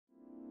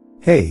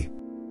Hey!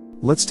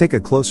 Let's take a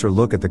closer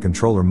look at the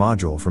controller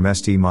module from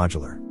ST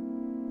Modular.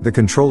 The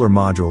controller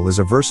module is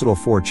a versatile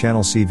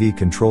 4-channel CV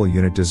control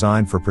unit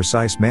designed for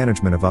precise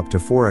management of up to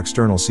 4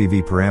 external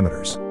CV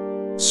parameters.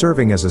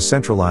 Serving as a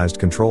centralized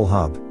control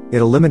hub, it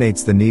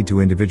eliminates the need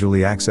to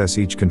individually access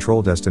each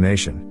control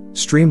destination,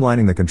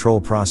 streamlining the control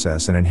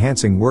process and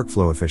enhancing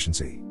workflow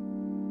efficiency.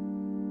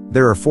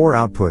 There are 4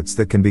 outputs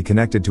that can be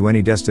connected to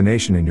any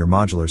destination in your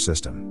modular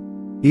system.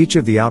 Each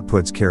of the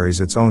outputs carries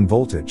its own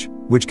voltage,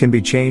 which can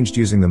be changed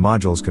using the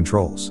module's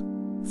controls.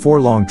 4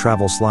 long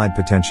travel slide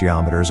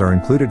potentiometers are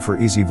included for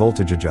easy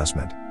voltage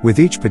adjustment, with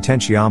each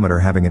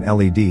potentiometer having an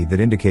LED that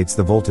indicates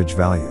the voltage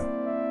value.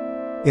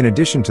 In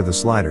addition to the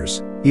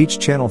sliders, each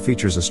channel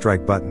features a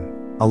strike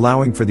button,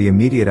 allowing for the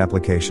immediate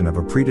application of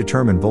a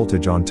predetermined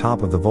voltage on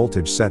top of the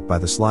voltage set by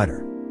the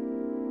slider.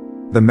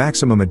 The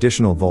maximum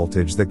additional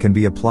voltage that can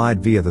be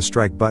applied via the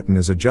strike button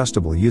is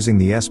adjustable using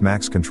the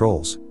S-Max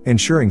controls,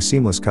 ensuring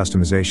seamless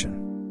customization.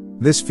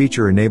 This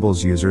feature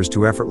enables users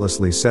to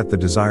effortlessly set the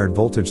desired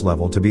voltage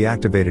level to be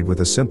activated with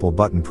a simple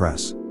button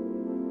press.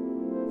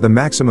 The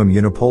maximum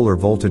unipolar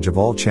voltage of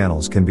all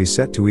channels can be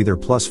set to either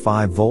plus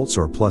 5 volts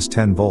or plus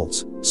 10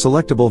 volts,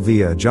 selectable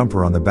via a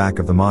jumper on the back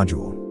of the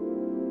module.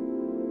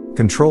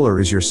 Controller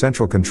is your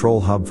central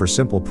control hub for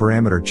simple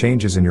parameter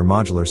changes in your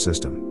modular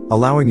system,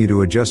 allowing you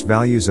to adjust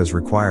values as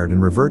required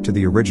and revert to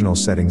the original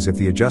settings if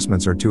the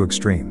adjustments are too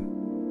extreme.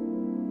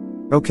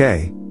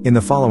 Okay, in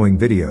the following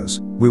videos,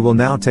 we will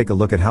now take a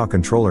look at how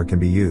controller can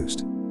be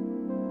used.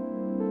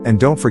 And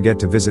don't forget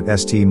to visit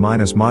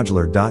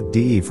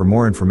st-modular.de for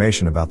more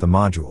information about the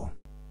module.